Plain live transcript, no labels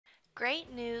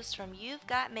Great news from You've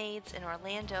Got Maids in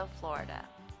Orlando, Florida.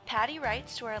 Patty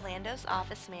writes to Orlando's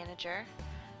office manager,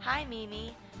 "Hi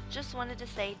Mimi, just wanted to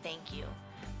say thank you.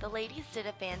 The ladies did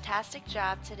a fantastic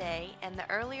job today and the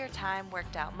earlier time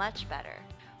worked out much better.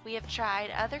 We have tried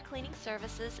other cleaning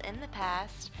services in the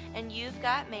past and You've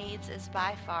Got Maids is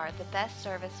by far the best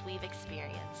service we've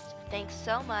experienced. Thanks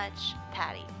so much,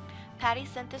 Patty." Patty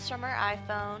sent this from her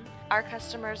iPhone. Our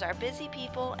customers are busy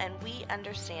people and we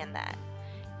understand that.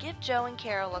 Give Joe and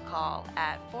Carol a call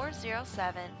at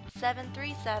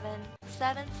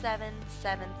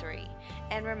 407-737-7773.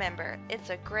 And remember, it's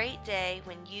a great day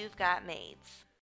when you've got maids.